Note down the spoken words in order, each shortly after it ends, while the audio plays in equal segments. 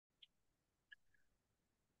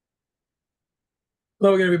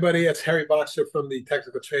Hello again, everybody. It's Harry Boxer from the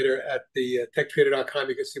Technical Trader at the techtrader.com.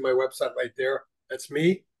 You can see my website right there. That's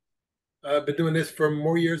me. I've been doing this for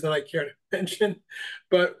more years than I care to mention,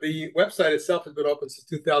 but the website itself has been open since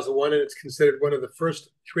 2001, and it's considered one of the first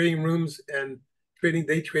trading rooms and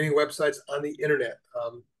day trading websites on the internet.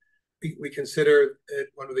 We consider it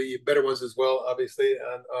one of the better ones as well, obviously,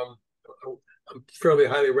 and I'm fairly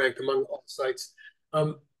highly ranked among all sites.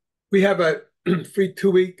 Um, we have a free 2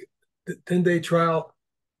 week, 10-day trial,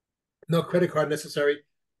 no credit card necessary.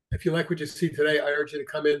 If you like what you see today, I urge you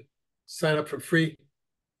to come in, sign up for free,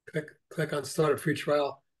 click on start a free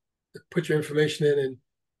trial, put your information in,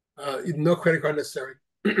 and no credit card necessary.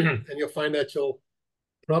 And you'll find that you'll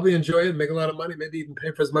probably enjoy it, make a lot of money, maybe even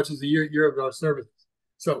pay for as much as a year of our services.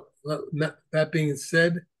 So that being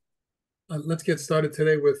said, let's get started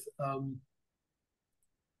today with, I'm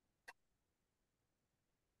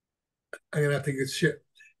gonna have to get shit.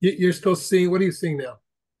 You're still seeing, what are you seeing now?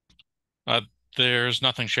 Uh, there's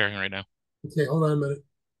nothing sharing right now. Okay, hold on a minute.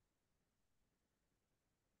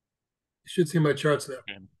 You should see my charts now.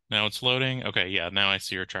 Okay. Now it's loading. Okay, yeah, now I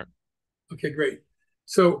see your chart. Okay, great.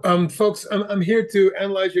 So, folks, I'm here to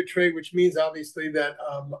analyze your trade, which means obviously that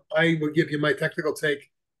I will give you my technical take,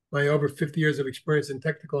 my over 50 years of experience in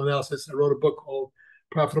technical analysis. I wrote a book called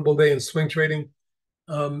Profitable Day in Swing Trading,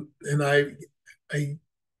 and I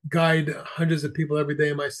guide hundreds of people every day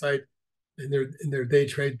on my site in their day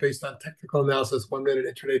trade based on technical analysis, 1 minute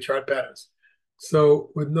intraday chart patterns. So,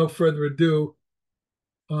 with no further ado,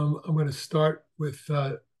 I'm going to start with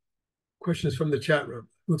questions from the chat room.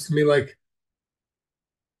 Looks to me like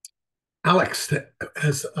Alex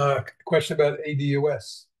has a question about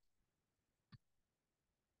ADUS.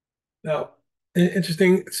 Now,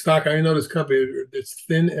 interesting stock. I know this company. It's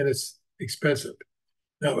thin and it's expensive.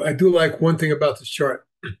 Now, I do like one thing about this chart.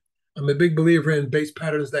 I'm a big believer in base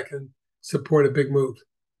patterns that can support a big move.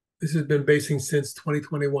 This has been basing since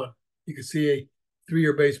 2021. You can see a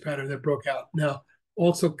 3-year base pattern that broke out. Now,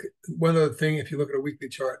 also, one other thing, if you look at a weekly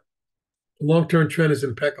chart, the long-term trend is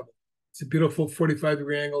impeccable. It's a beautiful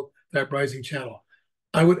 45-degree angle, that rising channel.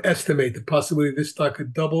 I would estimate the possibility this stock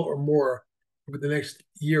could double or more over the next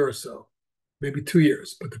year or so, maybe 2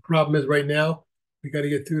 years. But the problem is right now, we got to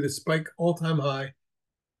get through the spike all-time high.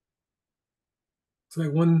 It's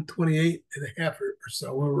like 128 and a half or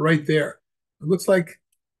so. We're right there. It looks like,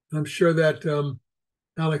 I'm sure that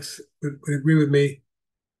Alex would agree with me,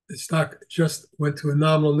 the stock just went to a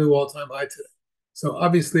nominal new all-time high today. So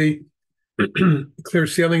obviously, clear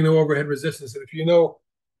ceiling, no overhead resistance. And if you know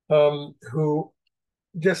who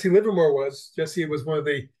Jesse Livermore was, Jesse was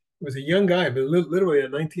a young guy, but literally a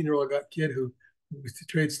 19-year-old kid who used to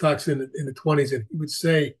trade stocks in the 20s. And he would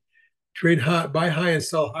say, trade high, buy high and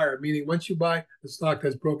sell higher, meaning once you buy the stock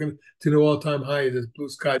that's broken to new all-time high, there's blue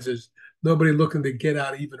skies. There's nobody looking to get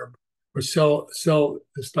out even or sell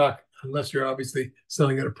the stock unless you're obviously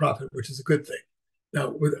selling at a profit, which is a good thing. Now,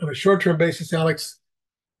 on a short-term basis, Alex,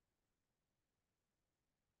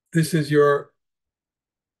 this is your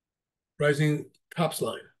rising tops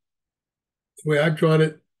line. The way I've drawn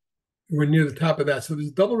it, we're near the top of that. So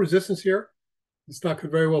there's double resistance here. The stock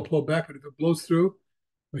could very well pull back, but if it blows through,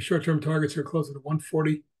 my short-term targets are closer to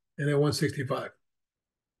 140 and at 165.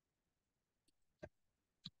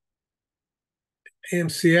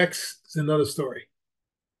 AMCX is another story.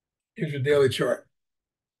 Here's your daily chart.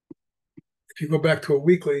 If you go back to a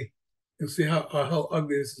weekly, you'll see how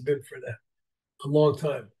ugly this has been for a long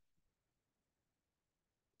time.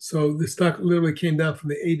 So the stock literally came down from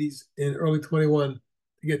the 80s in early 21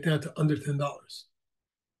 to get down to under $10.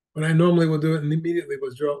 What I normally will do it immediately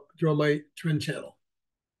was draw my trend channel,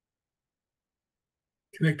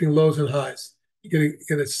 connecting lows and highs. You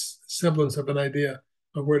get a semblance of an idea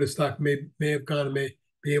of where the stock may have gone and may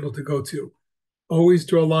be able to go to. Always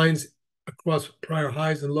draw lines across prior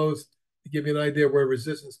highs and lows to give you an idea where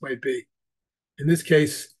resistance might be. In this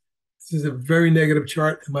case, this is a very negative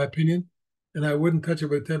chart, in my opinion, and I wouldn't touch it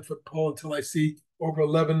with a 10-foot pole until I see over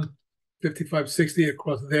 11.5560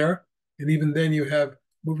 across there. And even then, you have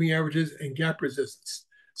moving averages and gap resistance.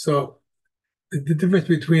 So the difference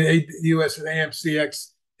between US and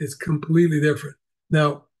AMCX is completely different.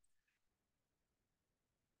 Now,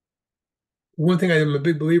 one thing I am a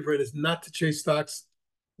big believer in is not to chase stocks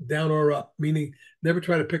down or up, meaning never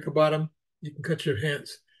try to pick a bottom. You can cut your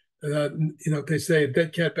hands. They say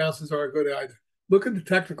dead cat bounces aren't good either. Look at the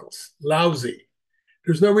technicals, lousy.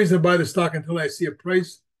 There's no reason to buy the stock until I see a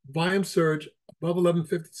price volume surge above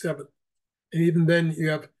 1157. And even then, you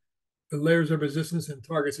have the layers of resistance and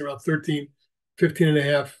targets around 13, 15 and a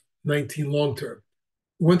half, 19 long term.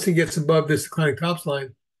 Once it gets above this declining tops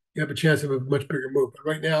line, you have a chance of a much bigger move. But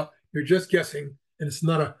right now, you're just guessing and it's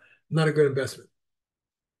not a good investment.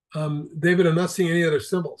 David, I'm not seeing any other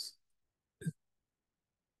symbols.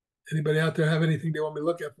 Anybody out there have anything they want me to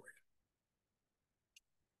look at for you?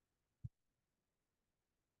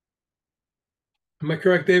 Am I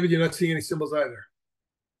correct, David? You're not seeing any symbols either.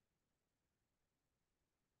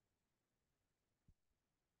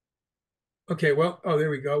 Okay, well, oh, there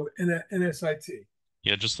we go. NSIT.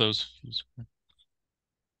 Yeah, just those.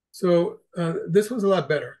 So this one's a lot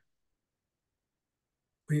better.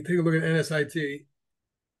 When you take a look at NSIT,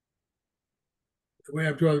 the way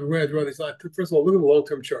I draw these lines, first of all, look at the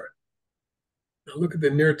long-term chart. Now look at the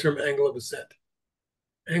near-term angle of ascent.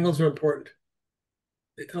 Angles are important.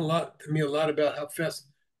 They tell me a lot about how fast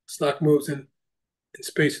stock moves in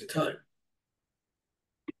space and time.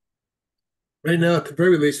 Right now, at the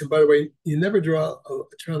very least, and by the way, you never draw a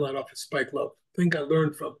trend line off a spike low. I think I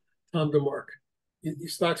learned from Tom DeMark. Your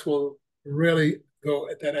stocks will rarely go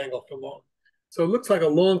at that angle for long. So it looks like a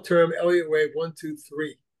long-term Elliott wave 1, 2,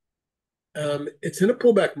 3. It's in a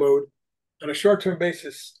pullback mode. On a short-term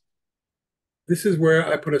basis, this is where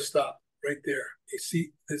I put a stop right there. You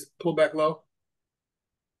see this pullback low?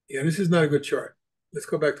 Yeah, this is not a good chart. Let's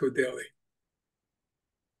go back to a daily.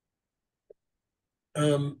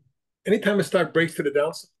 Anytime a stock breaks to the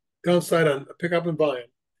downside on a pickup in volume,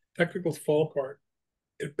 technicals fall apart.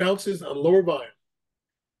 It bounces on lower volume.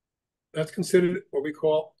 That's considered what we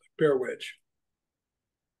call a bear wedge.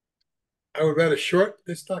 I would rather short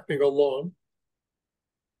this stock than go long.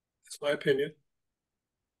 That's my opinion.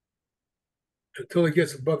 Until it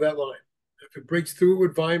gets above that line. If it breaks through it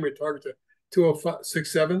with volume, we target to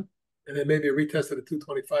 206.7, and then maybe a retest at a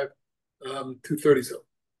 225, 230 zone.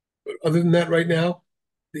 But other than that, right now,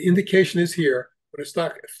 the indication is here when a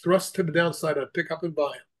stock thrusts to the downside on pickup in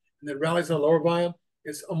volume and then rallies on lower volume,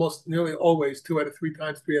 it's almost nearly always 2 out of 3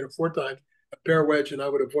 times, 3 out of 4 times a bear wedge, and I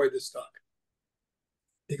would avoid this stock.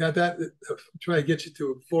 You got that? I'm trying to get you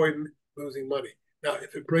to avoid losing money. Now,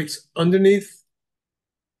 if it breaks underneath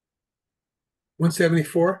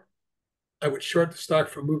 174, I would short the stock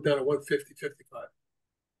for a move down to 150, 55.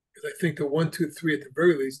 Because I think the 1, 2, 3 at the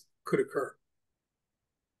very least could occur.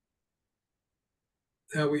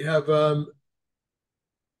 Now we have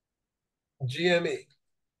GME,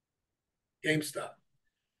 GameStop.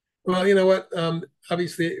 Well, you know what?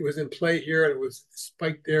 Obviously, it was in play here, and it was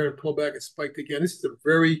spiked there and pulled back and spiked again. This is a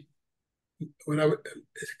very,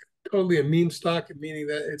 it's totally a meme stock, meaning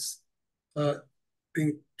that it's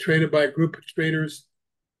being traded by a group of traders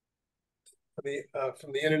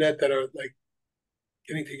from the internet that are like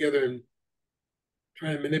getting together and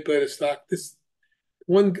trying to manipulate a stock. This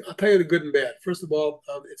one, I'll tell you the good and bad. First of all,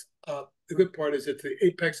 it's the good part is it's the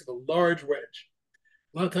apex of a large wedge.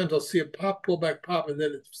 A lot of times I'll see a pop, pullback, pop, and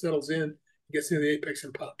then it settles in, gets near the apex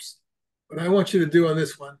and pops. What I want you to do on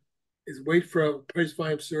this one is wait for a price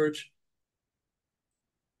volume surge.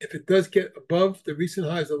 If it does get above the recent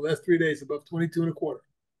highs of the last 3 days, above 22 and a quarter,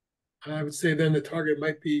 I would say then the target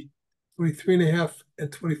might be 23 and a half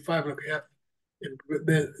and 25 and a half.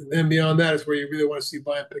 And then beyond that is where you really want to see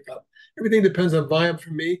volume pick up. Everything depends on volume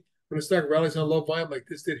for me. When a stock rallies on low volume like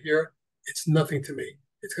this did here, it's nothing to me.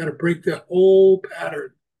 It's got to break the whole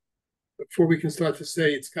pattern before we can start to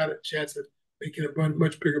say it's got a chance of making a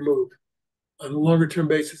much bigger move. On a longer term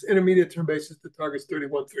basis, intermediate term basis, the target's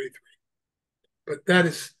 31, 33. But that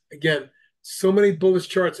is, again, so many bullish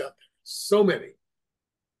charts out there, so many.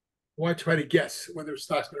 Why try to guess whether a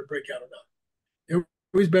stock's going to break out or not? You're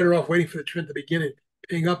always better off waiting for the trend to begin and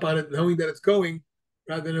paying up on it, knowing that it's going,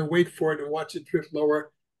 rather than wait for it and watch it drift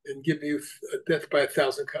lower and give you a death by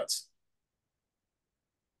 1,000 cuts.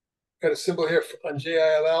 Got a symbol here on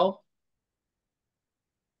JILL.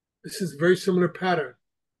 This is a very similar pattern.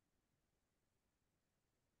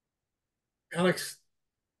 Alex,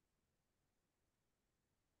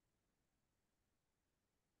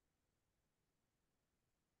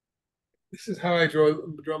 this is how I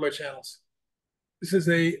draw my channels. This is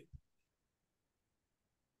a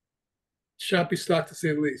choppy stock to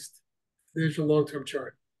say the least. There's your long-term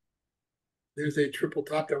chart. There's a triple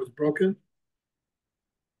top that was broken.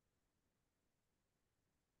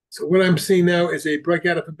 So what I'm seeing now is a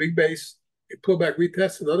breakout of a big base, a pullback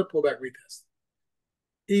retest, another pullback retest.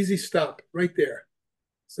 Easy stop right there.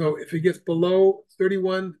 So if it gets below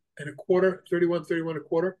 31 and a quarter, 31, 31 and a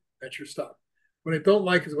quarter, that's your stop. What I don't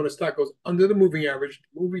like is when a stock goes under the moving average,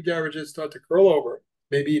 the moving averages start to curl over,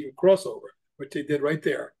 maybe even cross over, which they did right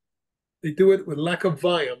there. They do it with lack of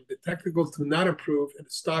volume. The technicals do not improve, and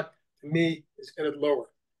the stock, to me, is going to lower.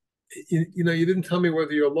 You know, you didn't tell me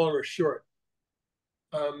whether you're long or short.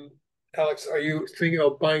 Alex, are you thinking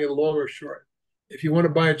of buying it long or short? If you want to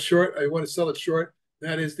buy it short, or you want to sell it short,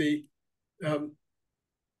 that is the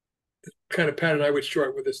kind of pattern I would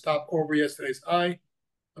short with a stop over yesterday's high.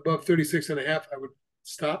 Above 36.5, I would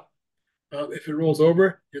stop. If it rolls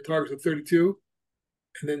over, your target's at 32,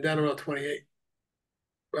 and then down around 28.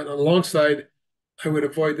 But on the long side, I would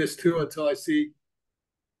avoid this too until I see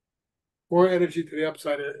more energy to the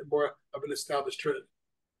upside and more of an established trend.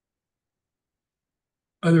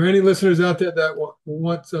 Are there any listeners out there that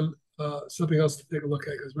want something else to take a look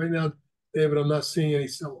at? Because right now, David, I'm not seeing any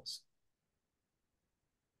symbols.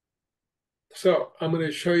 So I'm going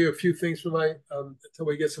to show you a few things from my, until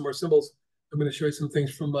we get some more symbols, I'm going to show you some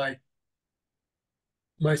things from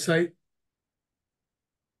my site.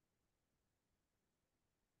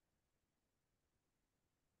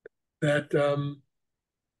 That,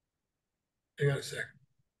 hang on a second.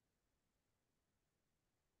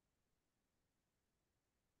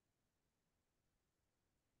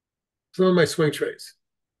 Some of my swing trades.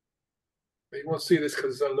 You won't see this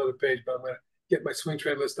because it's on another page, but I'm going to get my swing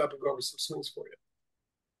trade list up and go over some swings for you.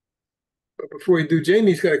 But before we do,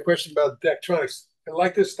 Jamie's got a question about Daktronics. I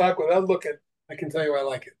like this stock. Without looking, I can tell you I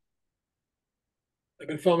like it. I've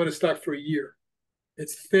been following this stock for a year.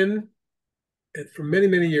 It's thin, and for many,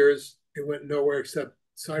 many years, it went nowhere except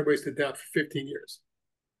sideways to down for 15 years.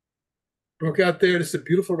 Broke out there. This is a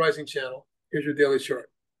beautiful rising channel. Here's your daily chart.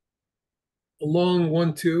 A long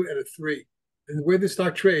 1, 2, and a 3. And the way the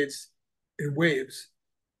stock trades in waves,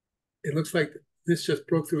 it looks like this just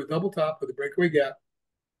broke through a double top with a breakaway gap.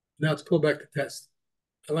 Now it's pulled back to test.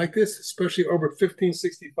 I like this, especially over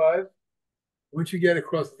 1565. Once you get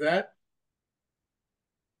across that,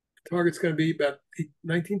 the target's going to be about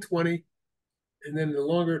 1920, and then the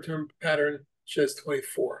longer term pattern says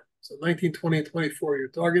 24. So 19, 20, and 24 are your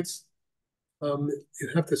targets. You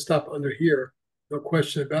have to stop under here, no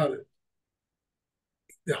question about it.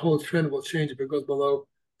 The whole trend will change if it goes below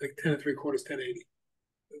like 10 and 3/4, 1080.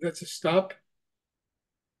 That's a stop.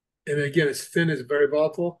 And again, it's thin, it's very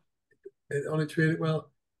volatile. It only traded,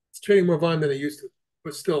 well, it's trading more volume than it used to,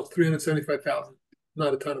 but still 375,000,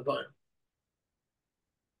 not a ton of volume.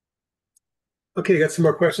 Okay, got some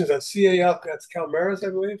more questions on CAL. That's Calmeras,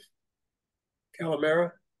 I believe.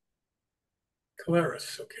 Calamera.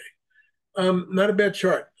 Calaris, okay. Not a bad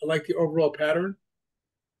chart. I like the overall pattern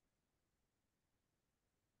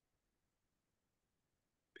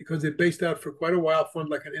because it based out for quite a while, formed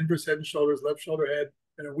like an inverse head and shoulders, left shoulder head,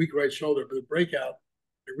 and a weak right shoulder, but a breakout,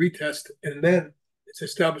 a retest, and then it's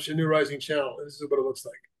established a new rising channel. And this is what it looks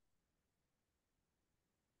like.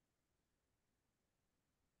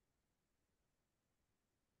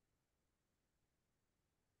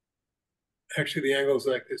 Actually, the angle is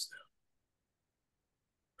like this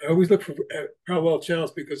now. I always look for parallel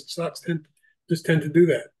channels because stocks tend to do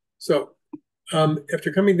that. So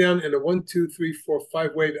after coming down in a 1, 2, 3, 4,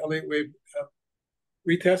 5 wave, L8 wave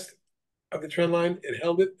retest of the trend line, it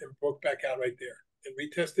held it and broke back out right there and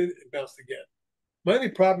retested and bounced again. My only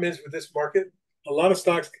problem is with this market, a lot of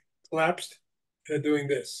stocks collapsed and are doing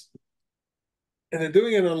this. And they're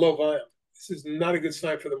doing it on low volume. This is not a good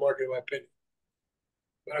sign for the market, in my opinion.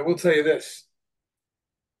 But I will tell you this.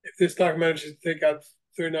 If this stock manages to take out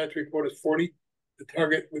 39.75, 40, the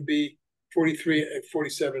target would be 43 and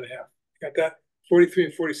 47.5. Got that? 43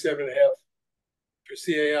 and 47.5 for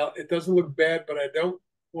CAL. It doesn't look bad, but I don't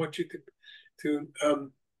want you to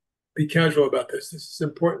be casual about this. This is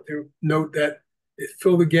important to note that it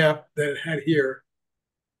filled the gap that it had here,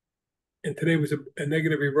 and today was a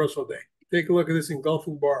negative reversal day. Take a look at this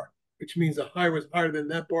engulfing bar, which means the high was higher than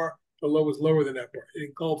that bar, the low was lower than that bar. It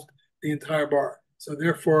engulfed the entire bar. So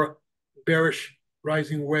therefore, bearish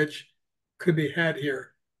rising wedge could be had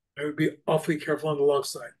here. I would be awfully careful on the long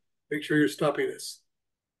side. Make sure you're stopping this.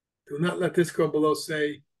 Do not let this go below,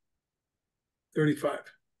 say, 35.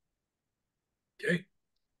 Okay?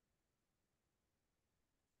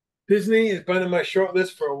 Disney has been on my short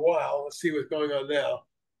list for a while. Let's see what's going on now.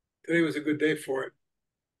 Today was a good day for it.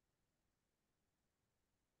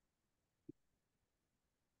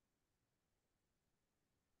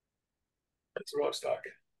 That's the wrong stock.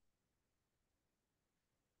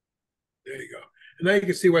 There you go. And now you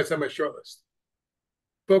can see why it's on my short list.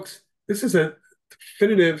 Folks, this is a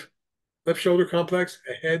definitive left shoulder complex,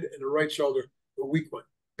 a head, and a right shoulder, a weak one.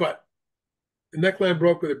 But the neckline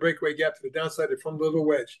broke with a breakaway gap to the downside and formed a little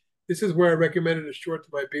wedge. This is where I recommended a short to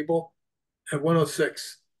my people at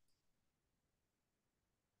 106.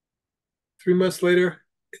 3 months later,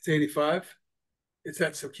 it's 85. It's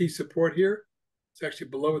at some key support here. It's actually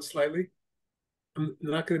below it slightly. I'm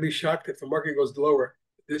not going to be shocked if the market goes lower.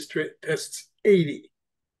 This tests 80,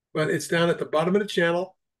 but it's down at the bottom of the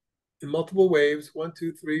channel in multiple waves, 1,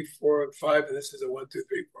 2, 3, 4, and 5, and this is a 1, 2,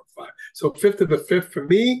 3, 4, 5. So fifth of the fifth for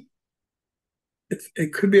me.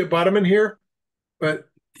 it could be a bottom in here, but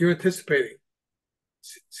you're anticipating.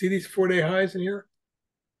 See these 4-day highs in here?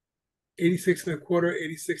 86 and a quarter,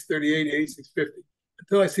 86.38, 86.50.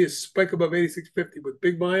 Until I see a spike above 86.50 with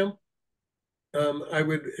big volume, I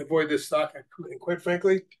would avoid this stock. And quite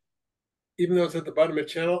frankly, even though it's at the bottom of the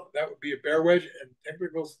channel, that would be a bear wedge and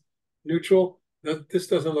technicals neutral. This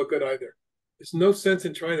doesn't look good either. There's no sense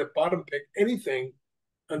in trying to bottom pick anything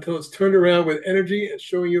until it's turned around with energy and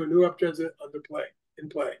showing you a new uptrend in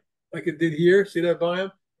play. Like it did here. See that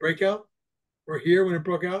volume breakout? Or here when it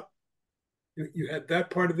broke out? You had that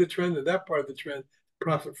part of the trend and that part of the trend to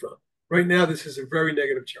profit from. Right now, this is a very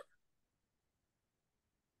negative chart.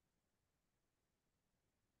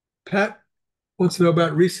 Pat wants to know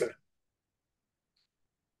about RISA.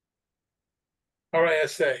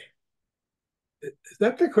 RISA. Is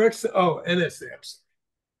that the correct? Oh, NSA. I'm sorry.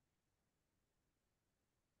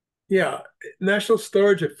 Yeah, National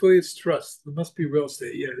Storage Affiliates Trust. It must be real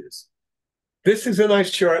estate. Yeah, it is. This is a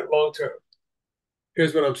nice chart long term.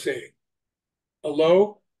 Here's what I'm seeing. A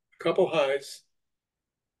low, a couple highs.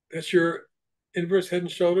 That's your inverse head and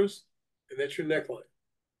shoulders, and that's your neckline.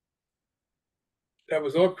 That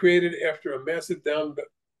was all created after a massive down,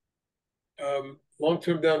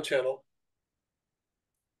 long-term down channel.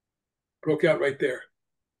 Broke out right there,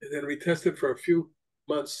 and then retested for a few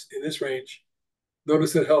months in this range.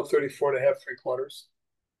 Notice it held 34 and a half, 3/4.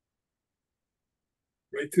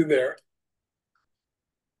 Right through there.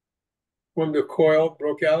 Formed a coil,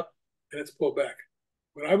 broke out, and it's pulled back.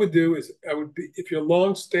 What I would do is if you're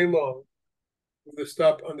long, stay long with a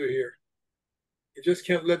stop under here. You just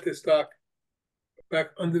can't let this stock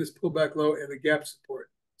back under this pullback low and the gap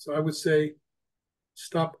support. So I would say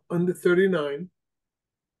stop under 39.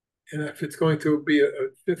 And if it's going to be a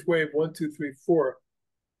fifth wave, 1, 2, 3, 4,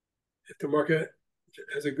 if the market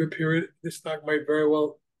has a good period, this stock might very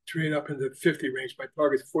well trade up into the 50 range. My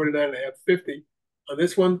target is 49 and a half, 50. On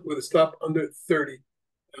this one with a stop under 30.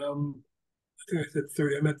 I think I said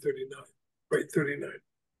 30. I meant 39. Right, 39.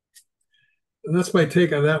 And that's my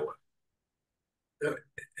take on that one. Now,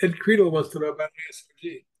 Ed Creedle wants to know about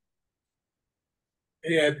ASRG.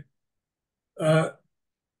 Hey, Ed.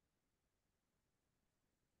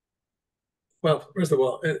 Well, first of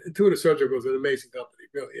all, Intuitive Surgical is an amazing company.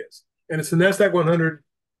 It really is. And it's a NASDAQ 100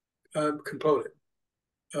 component.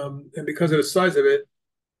 And because of the size of it,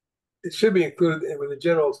 it should be included with the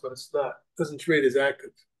generals, but it's not. It doesn't trade as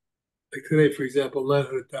active. Like today, for example,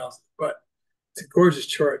 900,000. But it's a gorgeous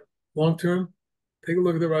chart. Long term, take a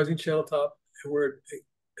look at the rising channel top and where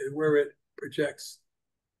it projects.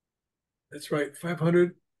 That's right,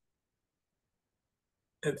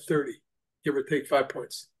 530, give or take 5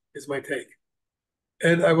 points is my take.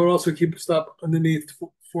 And I would also keep a stop underneath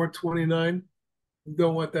 429. You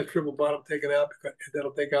don't want that triple bottom taken out because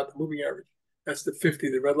that'll take out the moving average. That's the 50,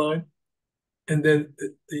 the red line. And then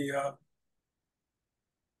the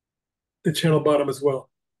channel bottom as well.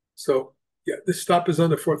 So yeah, this stop is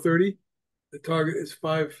under 430. The target is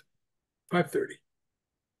 530.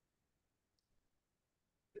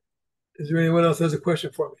 Is there anyone else that has a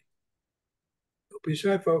question for me? Don't be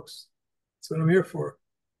shy, folks. That's what I'm here for.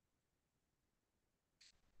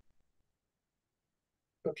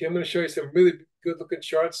 Okay, I'm going to show you some really good looking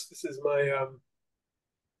charts. This is my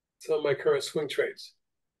some of my current swing trades.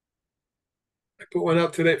 I put one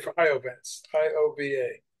out today for IOVANCE,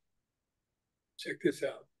 IOVA. Check this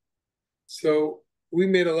out. So we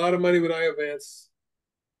made a lot of money with IOVANCE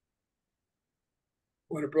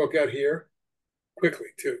when it broke out here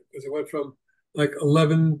quickly too, because it went from like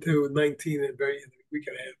 11 to 19 in a week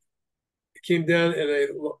and a half. It came down in a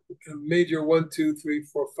major 1, 2, 3,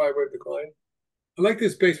 4, 5 wave decline. I like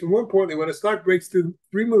this base, but more importantly, when a stock breaks through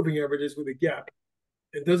 3 moving averages with a gap,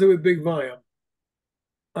 it does it with big volume,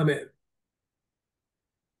 I'm in.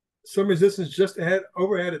 Some resistance just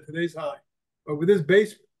overhead at today's high. But with this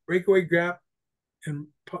base breakaway gap and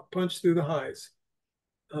punch through the highs,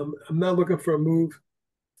 I'm not looking for a move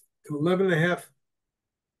to 11 and a half,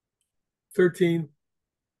 13,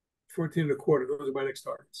 14 and a quarter. Those are my next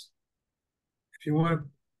targets. If you want to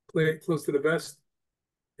play it close to the vest,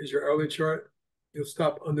 here's your early chart. You'll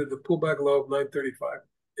stop under the pullback low of 935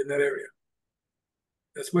 in that area.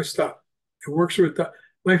 That's my stop. It works or it doesn't.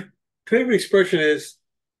 My favorite expression is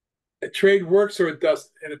a trade works or it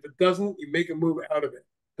doesn't. And if it doesn't, you make a move out of it.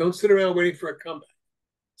 Don't sit around waiting for a comeback.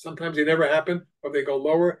 Sometimes they never happen, or they go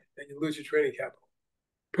lower and you lose your trading capital.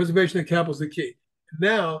 Preservation of capital is the key.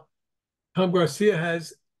 Now, Tom Garcia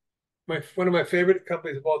has one of my favorite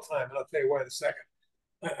companies of all time, and I'll tell you why in a second.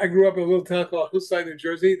 I grew up in a little town called Hillside, New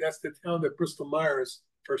Jersey. That's the town that Bristol Myers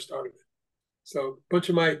first started in. So a bunch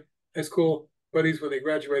of my high school buddies, when they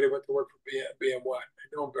graduated, went to work for BMY.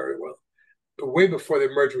 I know them very well, but way before they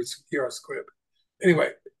merged with ER Squib.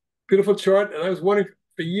 Anyway, beautiful chart. And I was wondering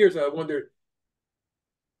for years, I wondered,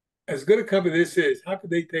 as good a company this is, how could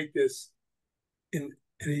they take this in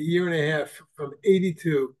a year and a half from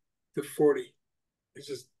 82 to 40? It's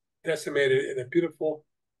just decimated in a beautiful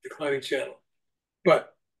declining channel.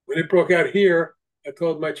 But when it broke out here, I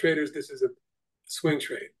told my traders this is a swing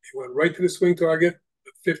trade. It went right to the swing target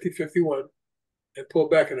of 50.51 and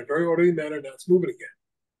pulled back in a very orderly manner. Now it's moving again.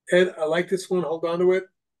 And I like this one. Hold on to it.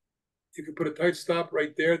 You can put a tight stop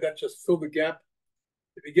right there. That just filled the gap.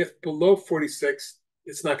 If it gets below 46,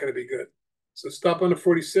 it's not going to be good. So stop on the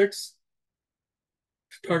 46.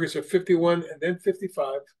 Targets are 51 and then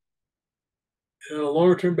 55. And on a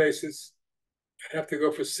longer term basis, I'd have to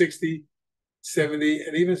go for 60, 70,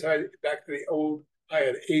 and even back to the old high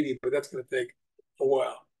at 80, but that's going to take a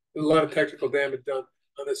while. There's a lot of technical damage done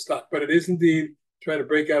on this stock, but it is indeed trying to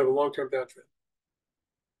break out of a long-term downtrend.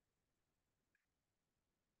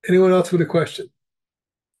 Anyone else with a question?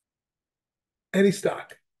 Any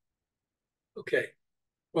stock? Okay.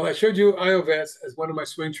 Well, I showed you Iovance as one of my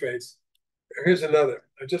swing trades. Here's another.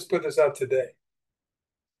 I just put this out today.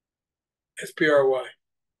 SPRY.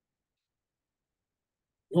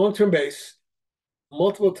 Long-term base,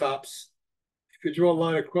 multiple tops. If you draw a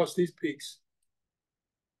line across these peaks,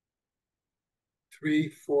 3,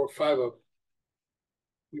 4, 5 of them,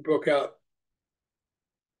 we broke out,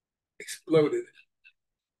 exploded.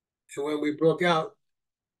 And when we broke out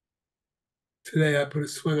today, I put a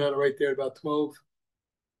swing on it right there, about 12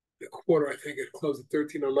 a quarter. I think it closed at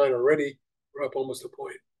 13.09 already. We're up almost a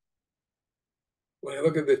point. When I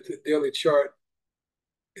look at the daily chart,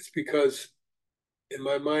 it's because in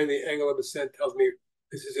my mind, the angle of ascent tells me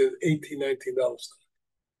this is an $18, $19 stock.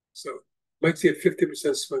 So might see a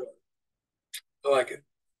 50% swing on it. I like it.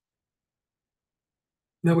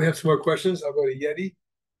 Now we have some more questions. I'll go to Yeti.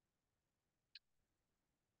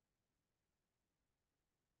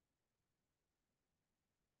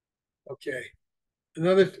 Okay.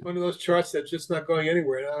 Another one of those charts that's just not going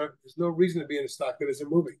anywhere. Now, there's no reason to be in a stock that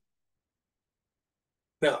isn't moving.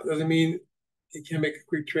 Now, it doesn't mean you can't make a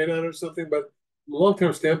quick trade on it or something, but from a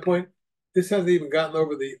long-term standpoint, this hasn't even gotten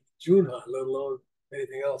over the June high, let alone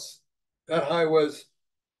anything else. That high was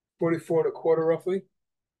 44 and a quarter roughly.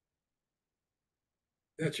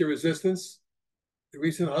 That's your resistance. The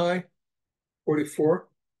recent high, 44.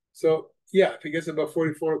 So yeah, if it gets above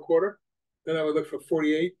 44 and a quarter, then I would look for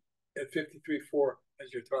 48 and 53.4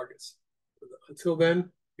 as your targets. Until then,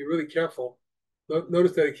 be really careful.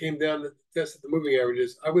 Notice that it came down to test the moving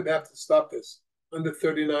averages. I would have to stop this under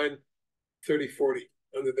 39, 30, 40,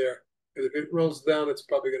 under there. Because if it rolls down, it's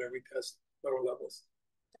probably going to retest lower levels.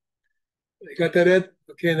 You got that, Ed?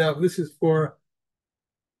 Okay, now this is for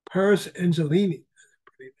Paris Angelini.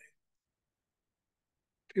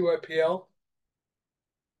 PYPL.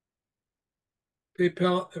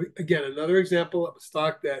 PayPal, again, another example of a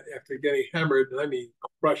stock that after getting hammered, and I mean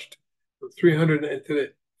crushed from 300 into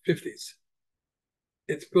the 50s,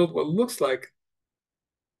 it's built what looks like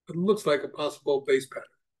a possible base pattern.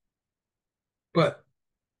 But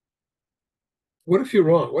what if you're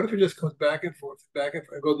wrong? What if it just goes back and forth,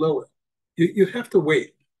 and goes nowhere? You have to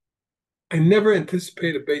wait. I never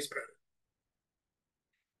anticipate a base pattern.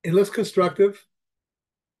 It looks constructive.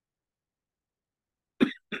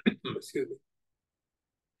 Excuse me.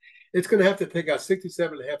 It's going to have to take out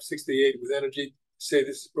 67.5, 68 with energy to say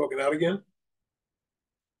this is broken out again.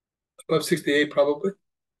 Above 68 probably.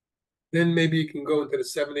 Then maybe you can go into the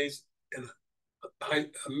 70s and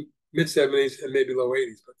mid 70s and maybe low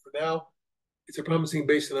 80s. But for now, it's a promising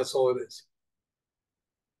base, and that's all it is.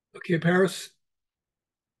 Okay, Paris.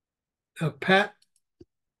 Pat,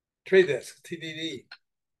 trade desk, TDD.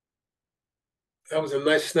 That was a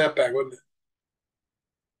nice snapback, wasn't it?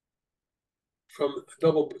 From a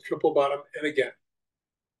double, triple bottom, and again,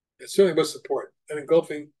 it certainly was support. And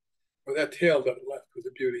engulfing, or that tail that left was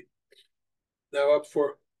a beauty. Now up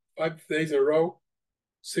for 5 days in a row,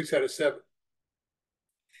 6 out of 7.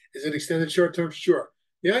 Is it extended short term? Sure.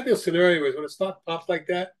 The ideal scenario is when a stock pops like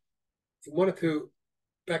that, you want it to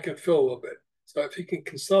back and fill a little bit. So if you can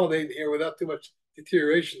consolidate here without too much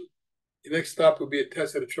deterioration, the next stop would be a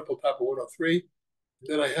test at a triple top of 103. And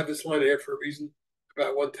then I have this line here for a reason,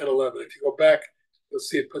 about 110.11. If you go back, you'll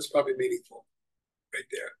see it's probably meaningful right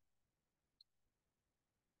there.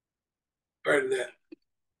 Better than that.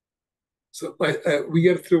 So we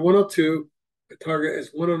get it through 102. The target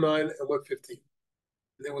is 109 and 115.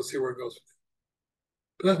 And then we'll see where it goes.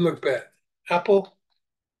 But doesn't look bad. Apple,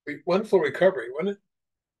 wonderful recovery, wasn't it?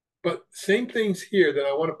 But same things here that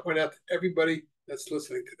I want to point out to everybody that's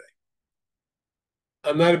listening today.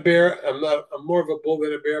 I'm not a bear. I'm more of a bull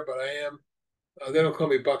than a bear, but I am. They don't call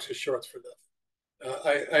me boxer shorts for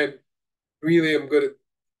nothing. I really am good at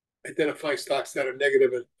identifying stocks that are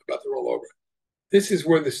negative and about to roll over. This is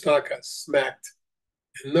where the stock got smacked.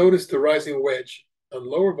 And notice the rising wedge on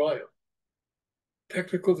lower volume.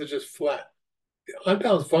 Technicals are just flat. The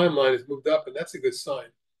unbalanced volume line has moved up, and that's a good sign.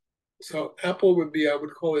 So Apple would be, I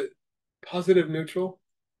would call it positive neutral.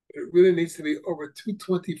 But it really needs to be over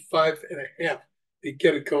 225 and a half to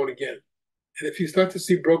get it going again. And if you start to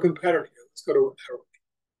see broken pattern here, let's go to arrow.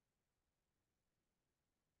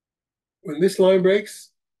 When this line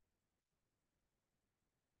breaks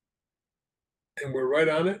and we're right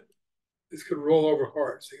on it, this could roll over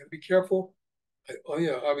hard. So you got to be careful.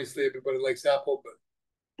 Obviously everybody likes Apple, but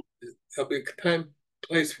there'll be a time,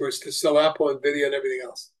 place for us to sell Apple, Nvidia, and everything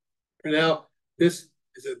else. For now, this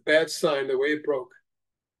is a bad sign the way it broke.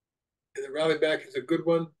 And the rally back is a good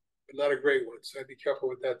one, but not a great one. So I'd be careful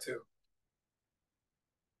with that too.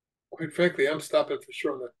 Quite frankly, I'm stopping for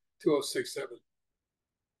sure on the 2067.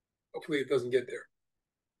 Hopefully it doesn't get there.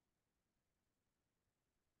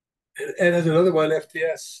 And as another one,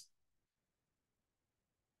 FTS.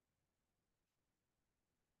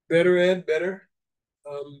 Better and better.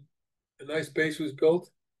 A nice base was built.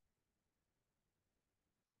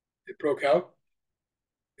 It broke out.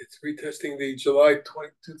 It's retesting the July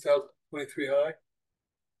 2023 high,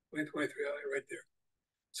 2023 high right there.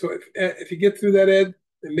 So if you get through that, Ed,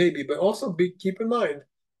 then maybe, but also keep in mind,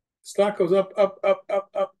 stock goes up, up, up, up,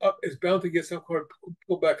 up, up, is bound to get some kind of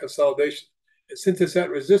pullback consolidation. And since it's at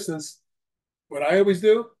resistance, what I always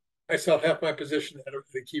do, I sell half my position at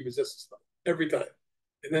the key resistance level every time,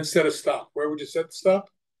 and then set a stop. Where would you set the stop?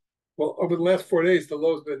 Well, over the last 4 days, the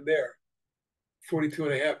low's been there, 42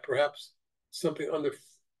 and a half, perhaps something under,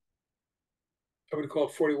 I would call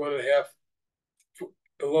it 41 and a half,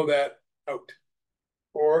 below that, out.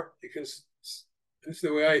 Or you can, this is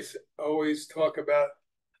the way I always talk about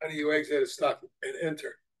how do you exit a stock and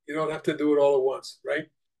enter. You don't have to do it all at once, right?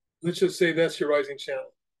 Let's just say that's your rising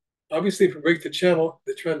channel. Obviously, if it breaks the channel,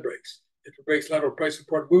 the trend breaks. If it breaks lateral price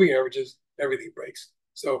support moving averages, everything breaks.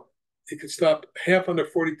 So you can stop half under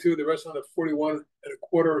 42, the rest under 41 and a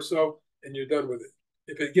quarter or so, and you're done with it.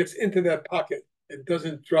 If it gets into that pocket and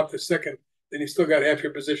doesn't drop the second, then you still got half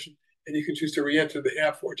your position, and you can choose to re-enter the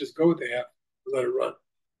half or just go with the half and let it run.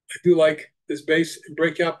 I do like this base and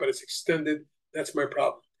breakout, but it's extended. That's my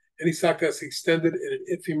problem. Any stock that's extended in an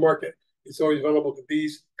iffy market is always vulnerable to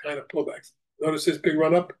these kind of pullbacks. Notice this big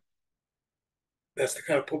run up? That's the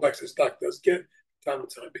kind of pullbacks the stock does get. Time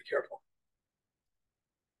to time, be careful.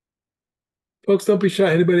 Folks, don't be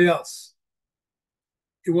shy. Anybody else?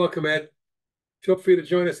 You're welcome, Ed. Feel free to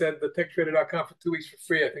join us at thetechtrader.com for 2 weeks for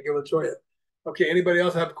free. I think you'll enjoy it. Okay, anybody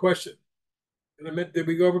else have a question? And I meant, did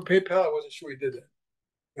we go over PayPal? I wasn't sure we did that.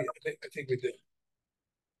 I think we did.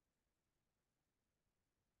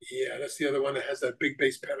 Yeah, that's the other one that has that big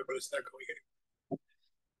base pattern, but it's not going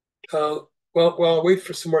anywhere. Well, I'll wait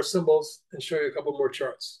for some more symbols and show you a couple more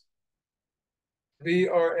charts.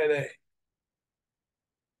 VRNA.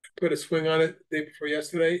 Put a swing on it the day before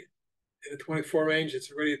yesterday in the 24 range.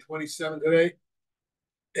 It's already at 27 today.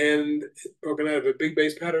 And it's broken out of a big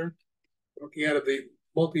base pattern, broken out of the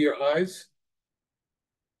multi-year highs.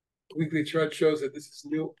 The weekly chart shows that this is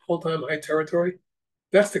new all-time high territory.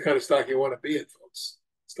 That's the kind of stock you want to be in, folks.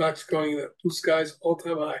 Stocks going in the blue skies,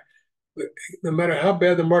 all-time high. But no matter how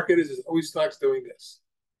bad the market is, there's always stocks doing this.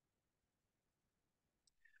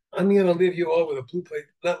 I'm going to leave you all with a blue plate.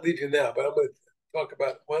 Not leave you now, but I'm going to talk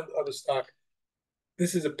about one other stock.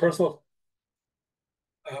 This is a personal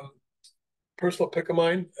pick of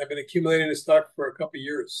mine. I've been accumulating this stock for a couple of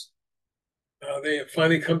years. They have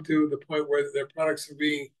finally come to the point where their products are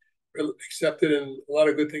being accepted and a lot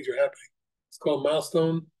of good things are happening. It's called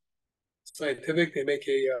Milestone Scientific. They make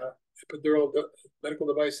a epidural medical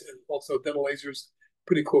device and also dental lasers.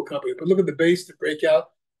 Pretty cool company. But look at the base, the breakout,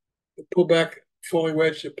 the pullback, falling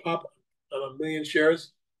wedge, the pop on 1,000,000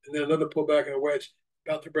 shares, and then another pullback and a wedge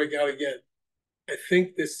about to break out again. I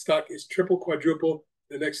think this stock is triple, quadruple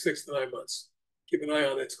in the next 6 to 9 months. Keep an eye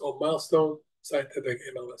on it. It's called Milestone Scientific,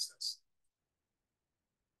 MLSS.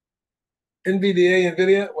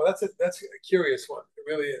 NVIDIA, well, that's a curious one.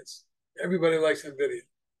 It really is. Everybody likes NVIDIA.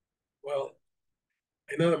 Well,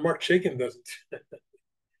 I know that Mark Chaikin doesn't.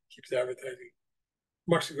 Keeps advertising.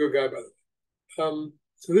 Mark's a good guy, by the way.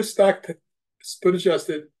 So this stock, split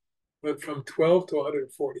adjusted, went from 12 to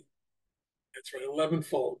 140. That's right,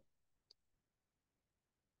 11-fold.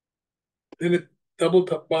 Then it doubled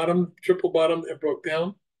top bottom, triple bottom, and broke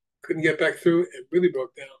down. Couldn't get back through. It really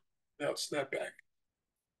broke down. Now it snapped back.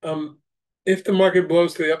 If the market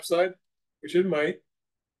blows to the upside, which it might,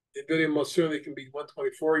 NVIDIA most certainly can be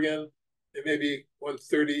 124 again, and maybe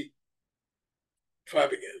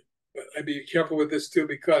 135 again. But I'd be careful with this too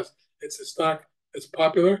because it's a stock that's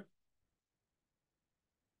popular,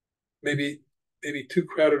 maybe too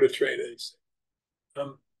crowded to trade.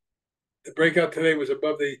 Um, the breakout today was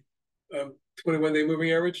above the 21-day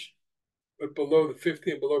moving average, but below the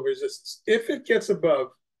 50 and below resistance. If it gets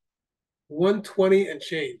above 120 and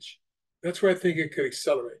change, that's where I think it could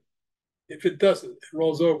accelerate. If it doesn't, it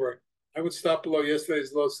rolls over. I would stop below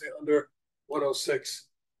yesterday's low, say under 106.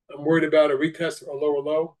 I'm worried about a retest or a lower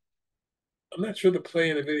low. I'm not sure the play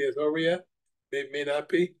in the video is over yet. It may not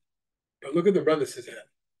be, but look at the run this has had.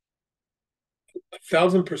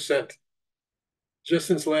 1,000% just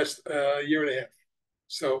since last year and a half.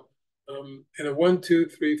 So in a 1, 2,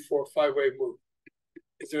 3, 4, 5 wave move.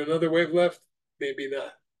 Is there another wave left? Maybe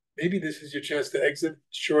not. Maybe this is your chance to exit,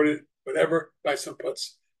 short it, whatever, buy some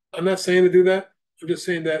puts. I'm not saying to do that. I'm just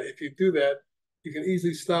saying that if you do that, you can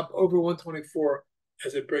easily stop over 124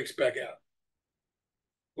 as it breaks back out.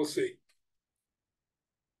 We'll see.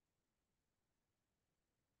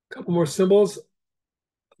 A couple more symbols.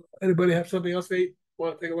 Anybody have something else they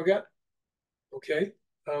want to take a look at? Okay.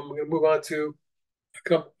 We're going to move on to a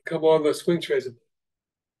couple of the swing trades.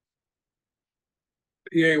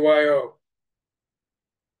 PAYO.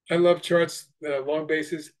 I love charts that have long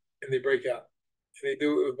bases and they break out. And they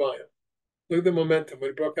do it with volume. Look at the momentum. When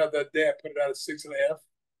it broke out that day, I put it out at 6.5.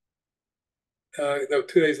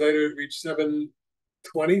 2 days later, it reached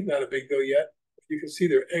 720. Not a big deal yet. You can see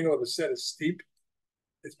their angle of ascent is steep.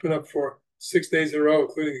 It's been up for 6 days in a row,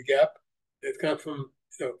 including a gap. It's gone from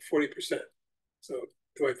 40%. So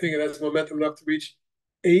do I think it has momentum enough to reach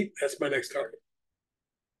 8? That's my next target.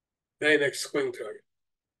 My next swing target.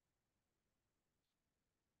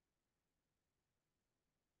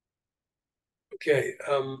 Okay.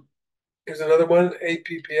 Here's another one,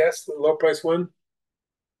 APPS, the low price one.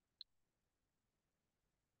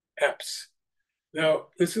 Apps. Now,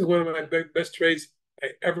 this is one of my best trades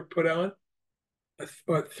I ever put on.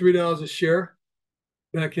 About $3 a share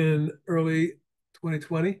back in early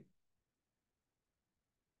 2020.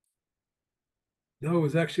 No, it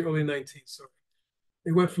was actually early 19. So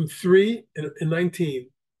it went from 3 in 19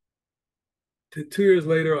 to 2 years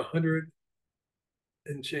later, 100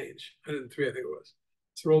 and change, 103, I think it was.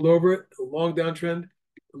 It's rolled over it, a long downtrend.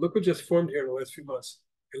 But look what just formed here in the last few months.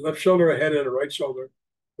 A left shoulder ahead and a right shoulder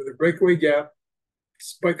with a breakaway gap,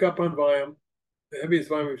 spike up on volume, the heaviest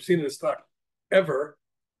volume we've seen in the stock ever.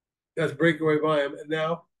 That's breakaway volume. And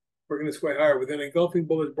now working its way higher with an engulfing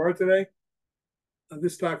bullish bar today.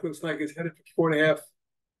 This stock looks like it's headed for 4.5,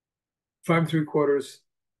 5.75.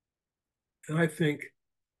 And I think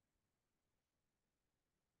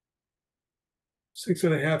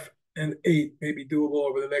 6.5 and 8 may be doable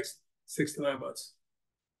over the next 6 to 9 months.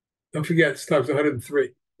 Don't forget, stock's 103.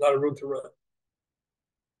 A lot of room to run.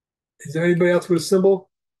 Is there anybody else with a symbol?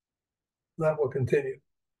 That will continue.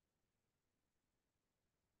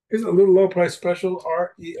 Here's a little low price special,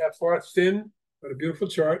 REFR, thin, but a beautiful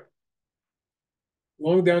chart.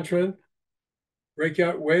 Long downtrend,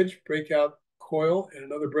 breakout wedge, breakout coil, and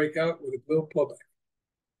another breakout with a little pullback.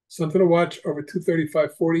 Something to watch over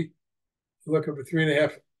 235.40. Looking for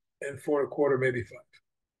 3.5 and 4.25, maybe 5.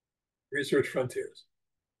 Research Frontiers.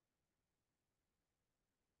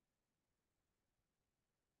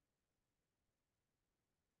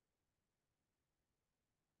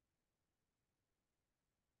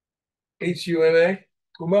 HUMA,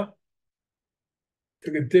 Puma,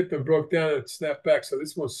 took a dip and broke down and snapped back. So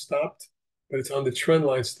this one stopped, but it's on the trend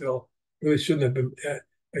line still. Really shouldn't have been.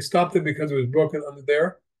 I stopped it because it was broken under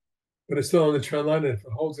there, but it's still on the trend line. And if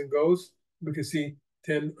it holds and goes, we can see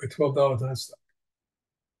 $10 or $12 on that stock.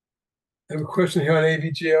 I have a question here on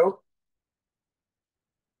AVGO.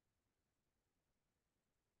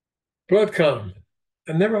 Broadcom.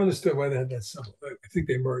 I never understood why they had that symbol. I think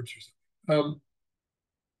they merged or something.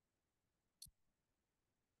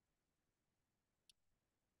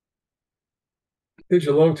 Here's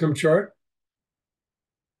your long-term chart.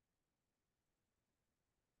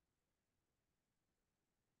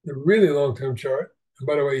 The really long-term chart. And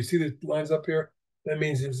by the way, you see the lines up here? That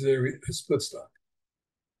means it's a split stock.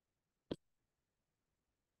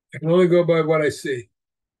 I can only go by what I see.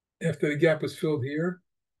 After the gap was filled here,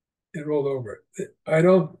 it rolled over. I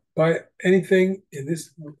don't buy anything in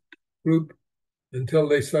this group until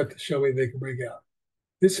they start to show me they can break out.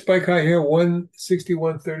 This spike high here,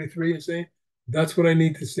 161.33, you see? That's what I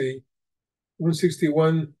need to see.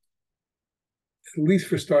 161, at least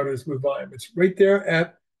for starters, with volume. It's right there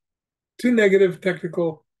at 2 negative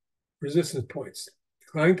technical resistance points.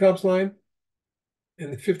 Declining tops line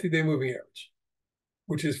and the 50-day moving average.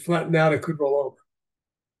 which is flattened out, it could roll over.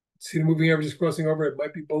 See the moving averages crossing over, it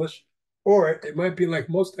might be bullish, or it might be like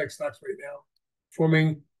most tech stocks right now,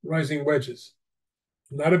 forming rising wedges.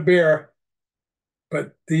 Not a bear,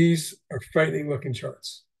 but these are frightening looking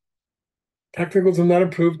charts. Technicals have not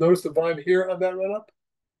improved. Notice the volume here on that run up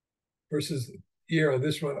versus here on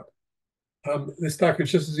this run up. This stock could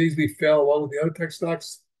just as easily fail along with the other tech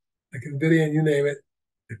stocks like NVIDIA and you name it.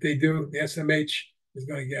 If they do, the SMH is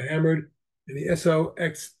going to get hammered. And the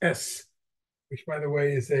SOXS, which by the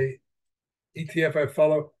way is a ETF I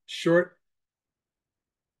follow, short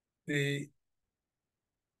the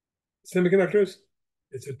semiconductors.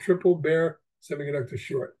 It's a triple bear semiconductor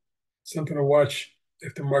short. Something to watch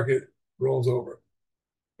if the market rolls over.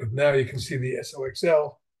 But now you can see the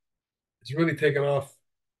SOXL. It's really taken off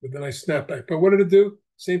with a nice snapback. But what did it do?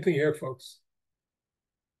 Same thing here, folks.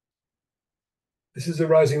 This is a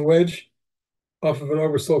rising wedge off of an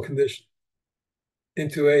oversold condition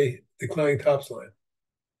into a declining tops line.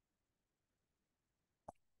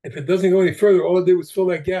 If it doesn't go any further, all it did was fill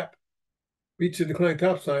that gap, reach the declining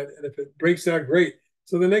tops line, and if it breaks out, great.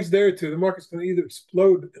 So the next day or two, the market's going to either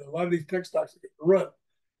explode, and a lot of these tech stocks are going to run,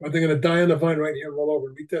 or they're going to die on the vine right here and roll over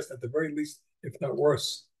and retest at the very least, if not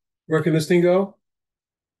worse. Where can this thing go?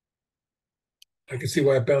 I can see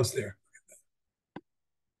why it bounced there.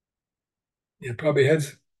 It probably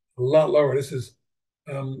heads a lot lower. This is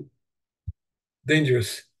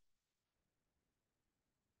dangerous.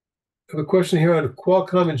 I have a question here on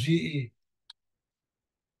Qualcomm and GE.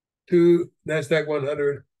 Two NASDAQ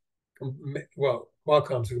 100. Well,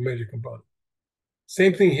 Qualcomm's a major component.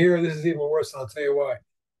 Same thing here. This is even worse. I'll tell you why.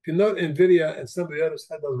 If you note NVIDIA and some of the others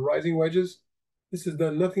had those rising wedges, this has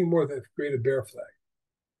done nothing more than create a bear flag.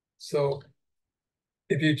 So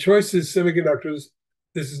if your choice is semiconductors,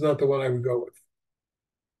 this is not the one I would go with.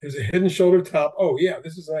 There's a head and shoulder top. Oh, yeah,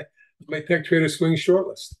 this is my tech trader swing short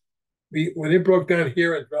list. When it broke down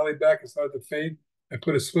here and rallied back and started to fade, I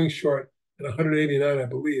put a swing short at 189, I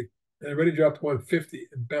believe. And I already dropped 150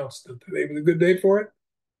 and bounced. And today was a good day for it?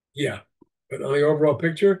 Yeah. But on the overall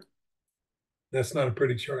picture, that's not a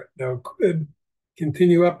pretty chart. Now, it could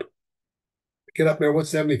continue up, get up there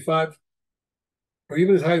 175, or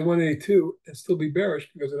even as high as 182 and still be bearish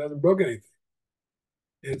because it hasn't broken anything.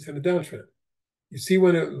 And it's in a downtrend. You see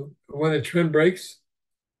when a trend breaks,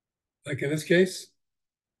 like in this case,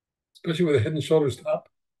 especially with a head and shoulders top,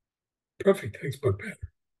 perfect textbook pattern.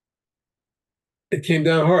 It came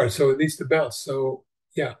down hard, so it needs to bounce. So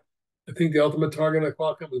yeah, I think the ultimate target on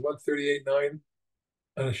Qualcomm is 138.9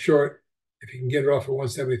 on a short. If you can get it off at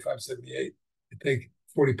 175.78, you take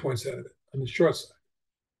 40 points out of it on the short side.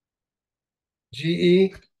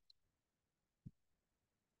 GE,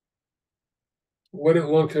 what a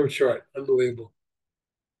long-term chart. Unbelievable.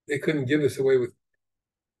 They couldn't give this away with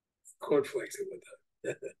cornflakes at one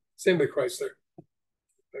time. Same with Chrysler.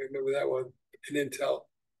 I remember that one. And Intel,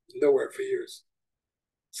 nowhere for years.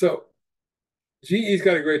 So GE's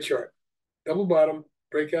got a great chart. Double bottom,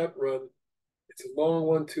 breakout, run. It's a long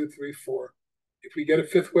 1, 2, 3, 4. If we get a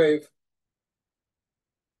fifth wave,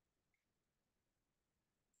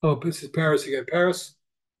 oh, this is Paris again. Paris,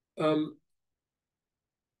 well,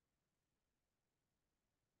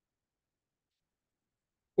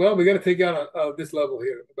 we got to take out this level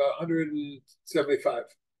here, about 175.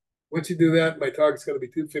 Once you do that, my target's going to be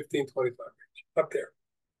 215.25 range, up there.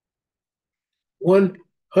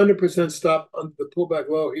 100% stop on the pullback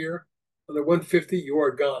low here. On the 150, you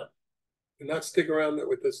are gone. Do not stick around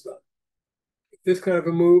with this stuff. This kind of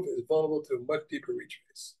a move is vulnerable to a much deeper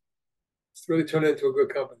retrace. It's really turned into a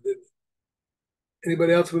good company, didn't it?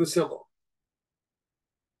 Anybody else with a symbol?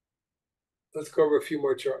 Let's go over a few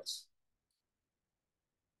more charts.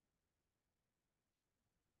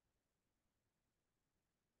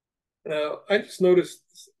 Now, I just noticed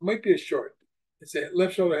this might be a short. It's a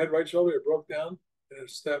left shoulder, head, right shoulder. It broke down and it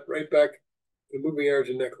snapped right back to the moving average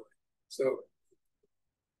and neckline. So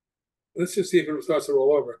let's just see if it starts to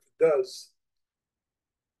roll over. If it does,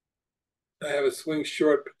 I have a swing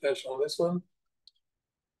short potential on this one.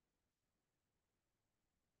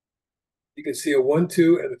 You can see a 1,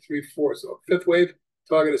 2, and a 3, 4. So fifth wave,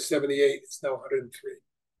 target is 78. It's now 103.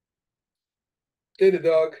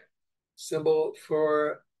 Datadog, symbol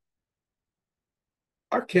for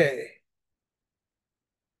RK.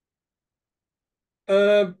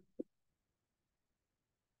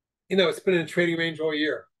 It's been in a trading range all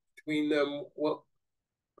year between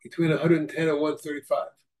 110 and 135.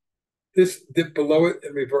 This dipped below it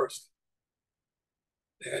and reversed.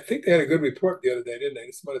 I think they had a good report the other day, didn't they?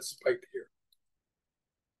 This might have spiked here.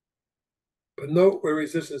 But note where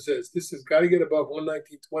resistance is. This has got to get above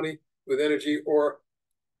 119.20 with energy, or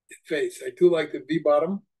it fades. I do like the V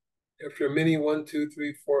bottom. After a mini 1, 2,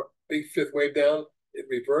 3, 4, big fifth wave down, it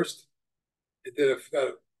reversed. It did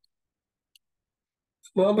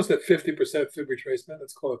almost a 50% fib retracement.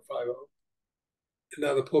 Let's call it 5.0. And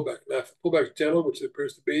now the pullback. Now, if the pullback's gentle, which it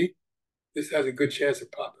appears to be, this has a good chance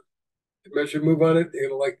of popping. The measure move on it, you're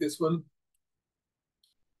going to like this one.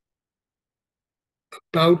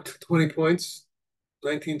 About 20 points,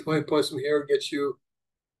 19, 20 points from here gets you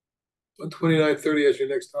 129.30 as your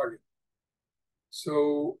next target.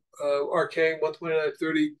 So RK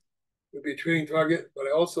 129.30 would be a trading target, but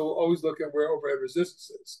I also always look at where overhead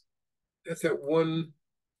resistance is. That's at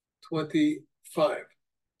 125.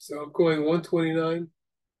 So I'm going 129,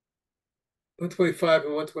 125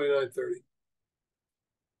 and 129.30.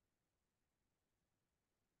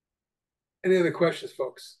 Any other questions,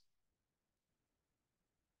 folks?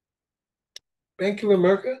 Bank of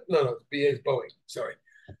America? No, BA is Boeing. Sorry.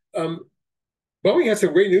 Boeing has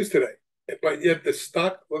some great news today, but yet the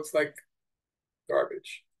stock looks like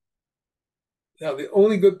garbage. Now, the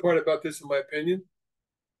only good part about this, in my opinion,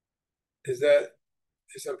 is that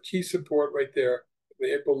there's some key support right there,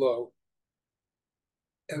 the April low,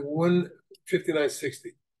 at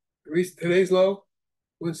 159.60. Today's low,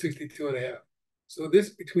 162.5. So this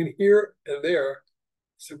between here and there,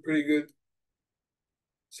 some pretty good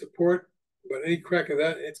support, but any crack of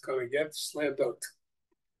that, it's going to get slam dunked.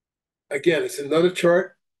 Again, it's another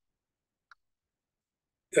chart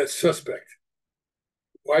that's suspect.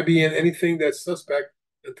 Why be in anything that's suspect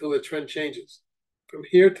until the trend changes? From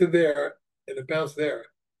here to there and the bounce there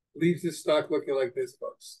leaves this stock looking like this,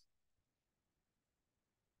 folks.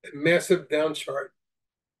 A massive down chart.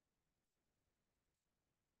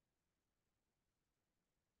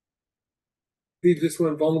 Leaves this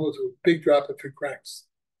one vulnerable to a big drop if it cracks.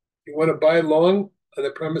 You want to buy long on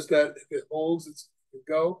the premise that if it holds, it's going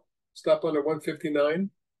to go. Stop under 159.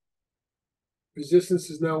 Resistance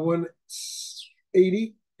is now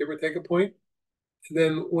 180, give or take a point. And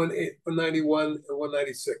then 191 and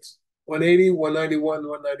 196. 180, 191,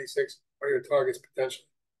 196 are your targets potentially.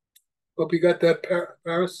 Hope you got that,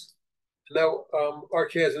 Paris. Now,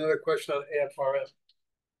 RK has another question on AFRM.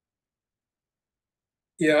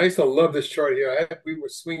 Yeah, I used to love this chart here. We were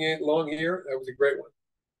swinging it long here. That was a great one.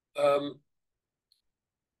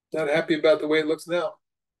 Not happy about the way it looks now.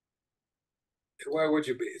 And why would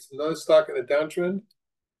you be? It's another stock in a downtrend.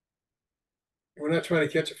 We're not trying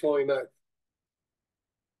to catch a falling knife.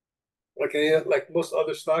 Like most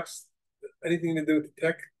other stocks, anything to do with the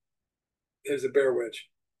tech, there's a bear wedge.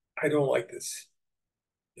 I don't like this.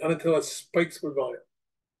 Not until it spikes with volume.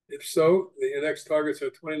 If so, then your next targets are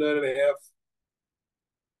 29.5,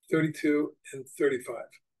 32, and 35.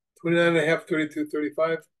 29.5, 32,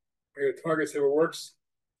 35 are your targets if it works.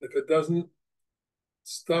 If it doesn't,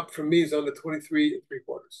 stop for me is on the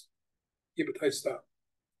 23.75. Keep a tight stop.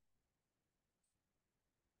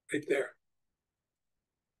 Right there.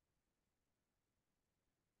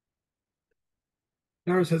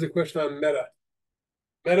 Norris has a question on Meta.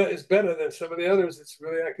 Meta is better than some of the others. It's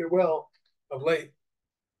really acted well of late.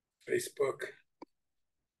 Facebook.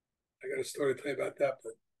 I got a story to tell you about that, but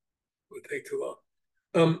it would take too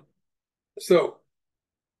long. So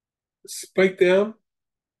spike down,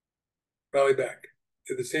 rally back.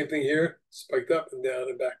 Did the same thing here, spiked up and down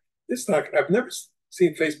and back. This stock, I've never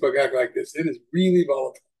seen Facebook act like this. It is really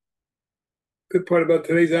volatile. Good part about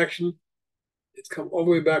today's action, it's come all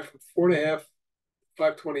the way back from 4.5 to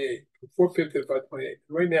 528, from 450 to 528.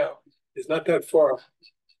 And right now, it's not that far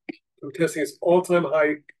from testing its all-time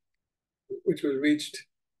high, which was reached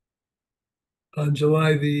on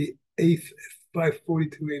July the 8th at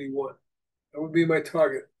 542.81. That would be my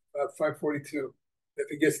target, about 542.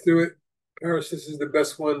 If it gets through it, Paris, this is the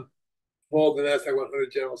best one of all the NASDAQ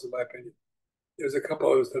 100 generals, in my opinion. There's a couple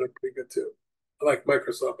others that are pretty good too. I like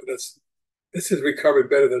Microsoft, but this has recovered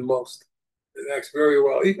better than most. It acts very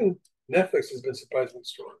well. Even Netflix has been surprisingly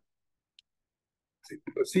strong.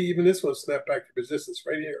 But see, even this one snapped back to resistance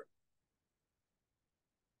right here.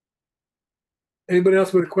 Anybody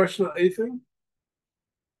else with a question on anything?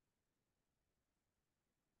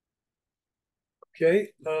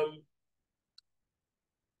 Okay.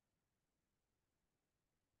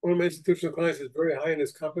 One of my institutional clients is very high in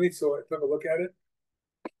this company, so I took a look at it.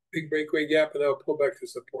 Big breakaway gap, and I'll pull back to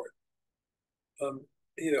support. If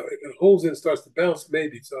it holds and starts to bounce,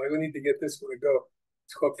 maybe. So I need to get this one to go.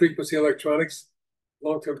 It's called Frequency Electronics,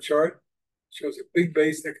 long-term chart. Shows a big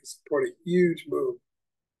base that can support a huge move.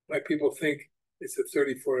 Like people think it's a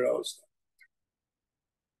 $34 stock.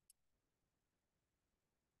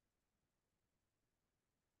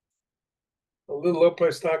 A little low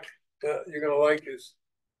price stock you're going to like is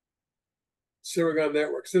Ceragon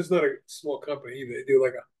Networks. This is not a small company either. They do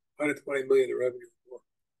like 120 million in revenue.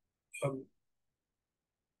 Um,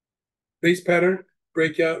 base pattern,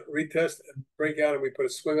 breakout, retest, and breakout, and we put a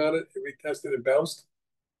swing on it. It retested and bounced.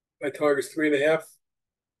 My target's 3.5,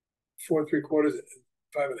 4.75, and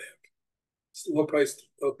 5.5. It's low priced,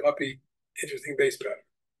 little puppy, interesting base pattern.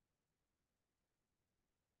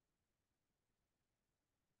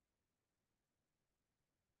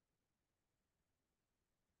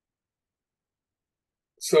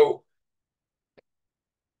 So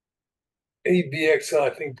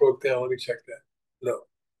ABXL, I think, broke down. Let me check that. No.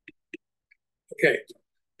 Okay.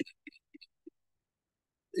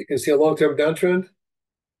 You can see a long-term downtrend.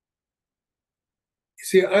 You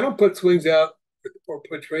see, I don't put swings out or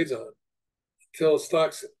put trades on until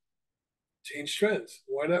stocks change trends.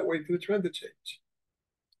 Why not wait for the trend to change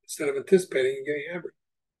instead of anticipating and getting hammered?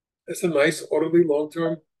 That's a nice, orderly,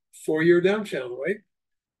 long-term 4-year down channel, right?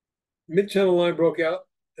 Mid-channel line broke out,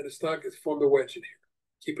 and the stock has formed a wedge in here.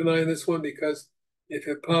 Keep an eye on this one because if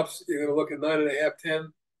it pops, you're going to look at 9.5,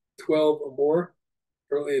 10, 12 or more.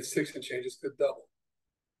 Currently it's 6 and change. It's could double.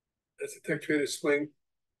 That's a tech trader swing.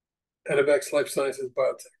 NFX Life Sciences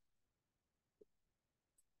Biotech.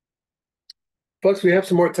 Folks, we have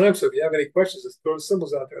some more time, so if you have any questions, just throw the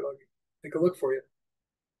symbols out there. I'll take a look for you.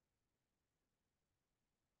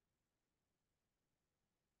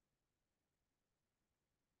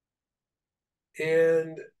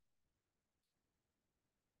 And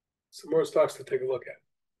some more stocks to take a look at.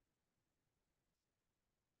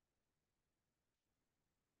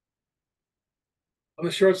 On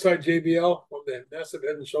the short side, JBL, from the massive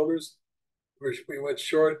head and shoulders, we went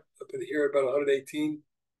short up in here about 118.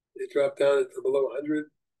 It dropped down to below 100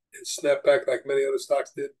 and snapped back like many other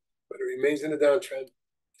stocks did, but it remains in a downtrend.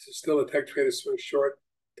 This is still a tech trader swing short,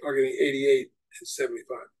 targeting 88 and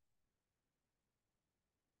 75.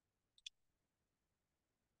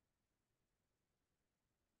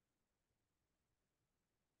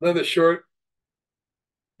 Another short,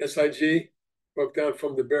 SIG, broke down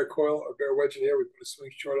from the bear coil or bear wedge in here. We put a swing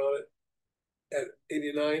short on it at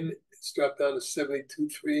 89. It's dropped down to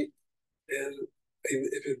 72.3. And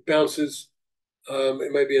if it bounces,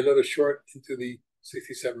 it might be another short into the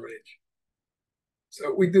 67 range.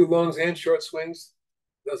 So we do longs and short swings.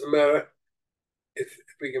 Doesn't matter. If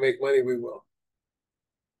we can make money, we will.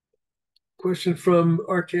 Question from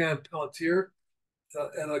RK on Palantir,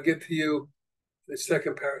 and I'll get to you in a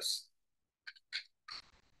second, Paris.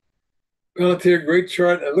 Palantir, great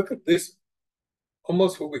chart. And look at this,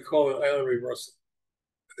 almost what we call an island reversal.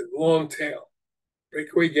 Long tail,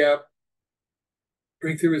 breakaway gap,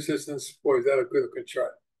 breakthrough resistance. Boy, is that a good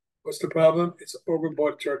chart. What's the problem? It's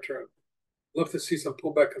overbought short term. Love to see some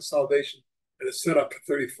pullback consolidation and a setup for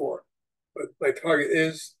 34. But my target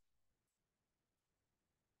is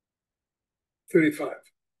 35.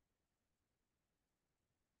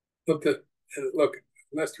 Look,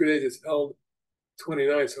 last 3 days it's held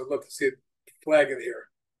 29, so I'd love to see it flag in here,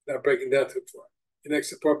 not breaking down too far. The next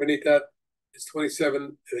support beneath that is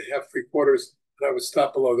 27.5, 3/4, and I would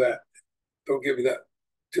stop below that. Don't give me that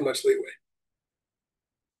too much leeway.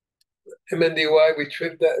 MNDY, we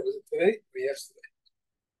traded that, was it today or yesterday?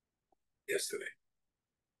 Yesterday.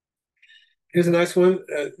 Here's a nice one.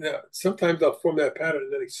 Now, sometimes I'll form that pattern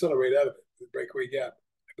and then accelerate out of it, the breakaway gap.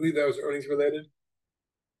 I believe that was earnings related.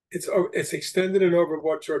 It's extended and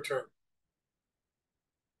overbought short term.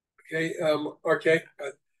 Okay, RK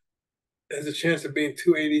has a chance of being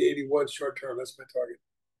 280, 81 short term. That's my target.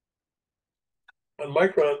 On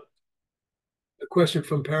Micron, a question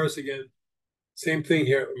from Paris again. Same thing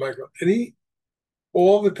here at Micron.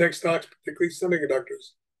 All the tech stocks, particularly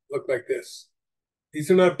semiconductors, look like this. These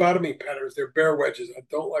are not bottoming patterns. They're bear wedges. I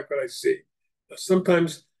don't like what I see. Now,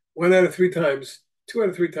 sometimes 1 out of 3 times, 2 out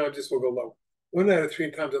of 3 times, this will go low. 1 out of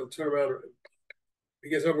 3 times, it'll turn around.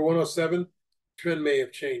 Because over 107, trend may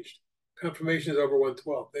have changed. Confirmation is over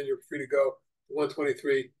 112. Then you're free to go to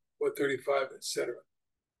 123, 135, etc.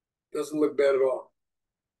 Doesn't look bad at all.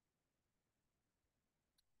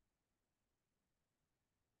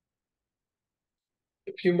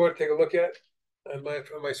 A few more to take a look at on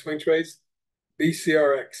my swing trades.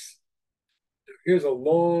 BCRX. Here's a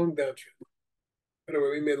long downtrend. By the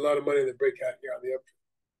way, we made a lot of money in the breakout here on the uptrend.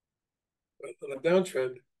 But on a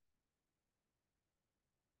downtrend,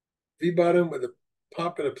 V bottom with a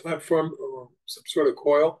pop in a platform or some sort of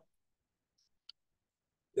coil.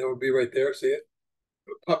 That would be right there. See it?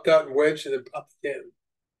 It popped out and wedged and then popped again.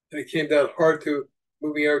 And it came down hard to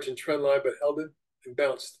moving average and trend line, but held it and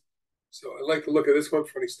bounced. So I like to look at this one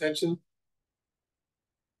for an extension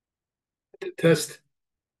to test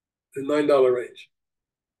the $9 range.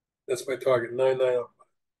 That's my target, 9,905.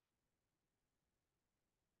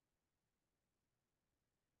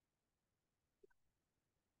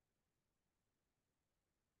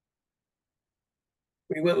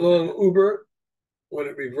 We went long Uber when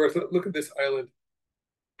it reversed. Look at this island.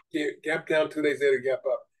 Gap down 2 days later, gap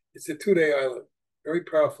up. It's a 2-day island. Very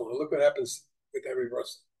powerful. And look what happens with that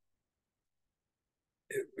reversal.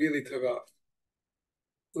 It really took off.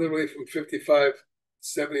 Literally from 55 to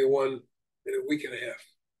 71 in a week and a half.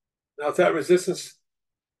 Now it's at resistance,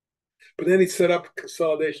 but any setup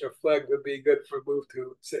consolidation or flag would be good for a move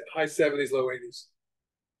to high 70s, low 80s.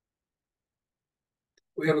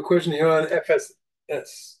 We have a question here on FSS.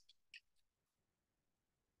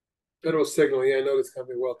 Federal Signal. Yeah, I know this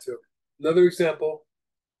company well too. Another example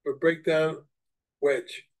of breakdown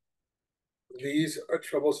wedge. These are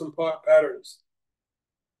troublesome patterns.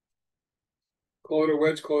 Call it a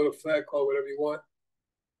wedge, call it a flag, call it whatever you want.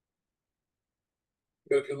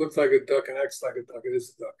 But if it looks like a duck and acts like a duck, it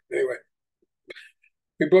is a duck. Anyway,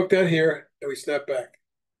 we broke down here and we snap back.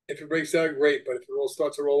 If it breaks out, great. But if it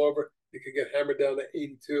starts to roll over, it could get hammered down to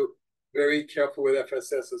 82. Very careful with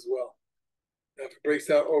FSS as well. Now, if it breaks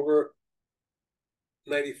out over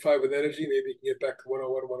 95 with energy, maybe you can get back to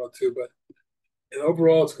 101, 102. But and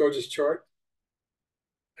overall, it's a gorgeous chart.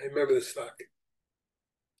 I remember the stock.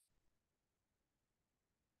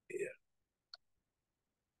 Yeah.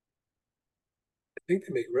 I think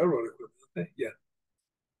they make railroad equipment, don't they? Yeah.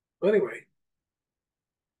 Well, anyway,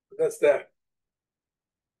 that's that.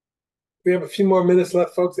 We have a few more minutes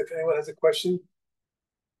left, folks, if anyone has a question.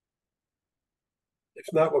 If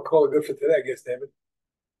not, we'll call it good for today, I guess, David.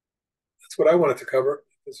 That's what I wanted to cover.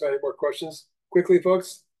 If there's any more questions, quickly,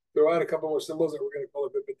 folks, throw out a couple more symbols that we're going to call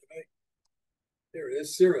it good for today. There it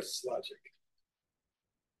is, Cirrus Logic.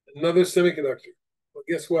 Another semiconductor. Well,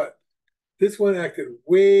 guess what? This one acted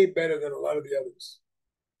way better than a lot of the others.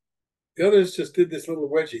 The others just did this little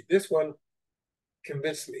wedgie. This one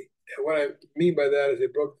convinced me. And what I mean by that is they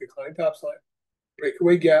broke the decline tops line,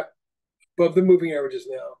 breakaway gap above the moving averages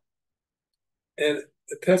now. And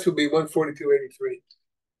the test would be 142.83.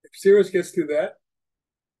 If Cirrus gets through that,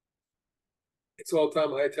 it's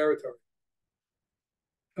all-time high territory.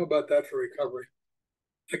 How about that for recovery?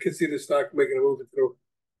 I can see the stock making a move into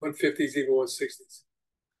 150s, even 160s.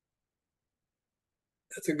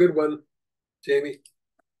 That's a good one, Jamie.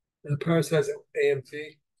 And Paris has an AMT,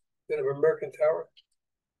 then of American Tower.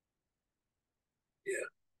 Yeah.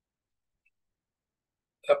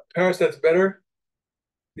 Paris, that's better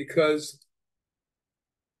because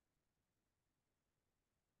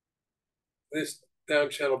this down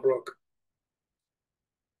channel broke.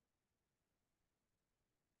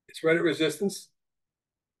 It's right at resistance,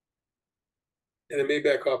 and it may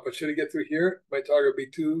back off. But should it get through here, my target would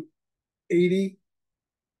be 280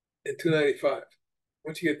 and 295.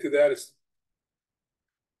 Once you get through that, it's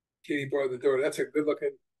Katie bar the door. That's a good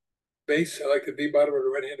looking base. I like the V bottom of the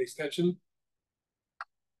right hand extension.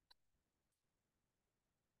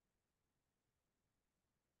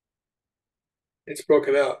 It's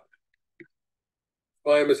broken out.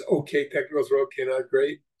 Volume is okay. Technicals are okay, not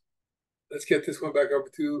great. Let's get this one back over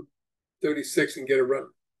to 36 and get a run.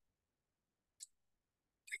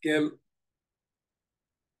 Again,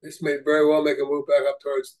 this may very well make a move back up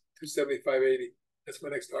towards 275.80. That's my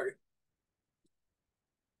next target.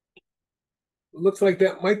 Looks like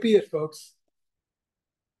that might be it, folks.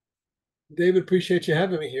 David, appreciate you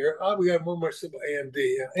having me here. We got one more symbol, AMD.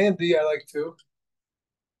 Yeah, AMD I like too,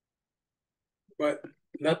 but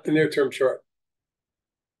not the near-term chart.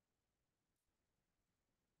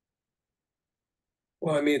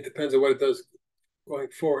 Well, I mean, it depends on what it does going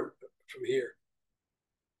forward from here.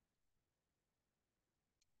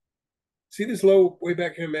 See this low way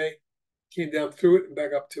back here in May? Came down through it and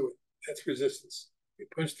back up to it. That's resistance. We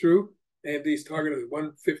punched through. AMD's target is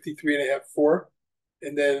 153.5,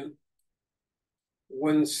 and then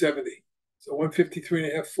 170. So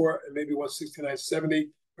 153.5, and maybe 169.70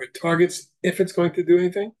 are targets if it's going to do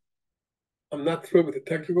anything. I'm not thrilled with the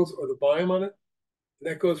technicals or the volume on it. And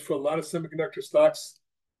that goes for a lot of semiconductor stocks.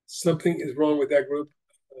 Something is wrong with that group.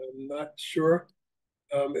 I'm not sure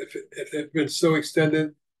if it's been so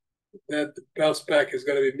extended that the bounce back is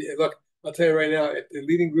going to be. Look, I'll tell you right now, if the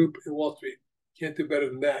leading group in Wall Street can't do better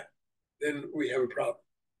than that, then we have a problem.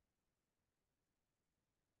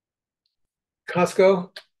 Costco,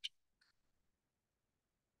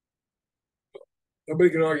 nobody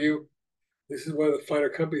can argue. This is one of the finer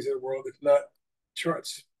companies in the world, if not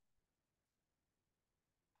charts.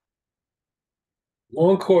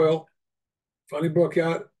 Long coil finally broke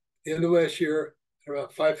out at the end of last year at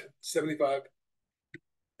around 575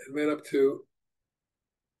 and ran up to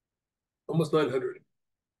almost 900.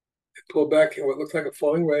 It pulled back in what looked like a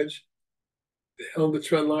falling wedge. They held the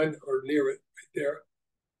trend line or near it right there.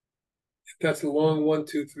 If that's a long 1,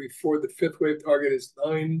 2, 3, 4, the fifth wave target is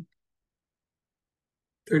 9.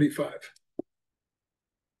 35.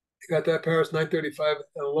 You got that, Paris? 935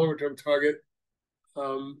 and a longer term target. I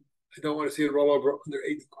don't want to see it roll over under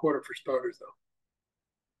 8.25 for starters, though.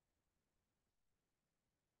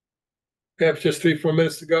 We have just 3-4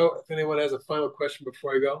 minutes to go. If anyone has a final question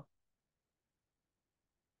before I go.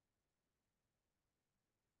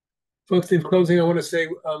 Folks, in closing, I want to say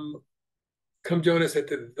come join us at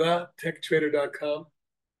thetechtrader.com.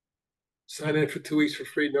 Sign in for 2 weeks for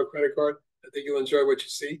free, no credit card. I think you'll enjoy what you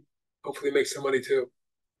see. Hopefully make some money too.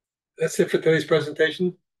 That's it for today's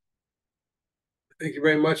presentation. Thank you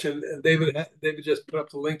very much. And David just put up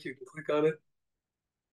the link. You can click on it.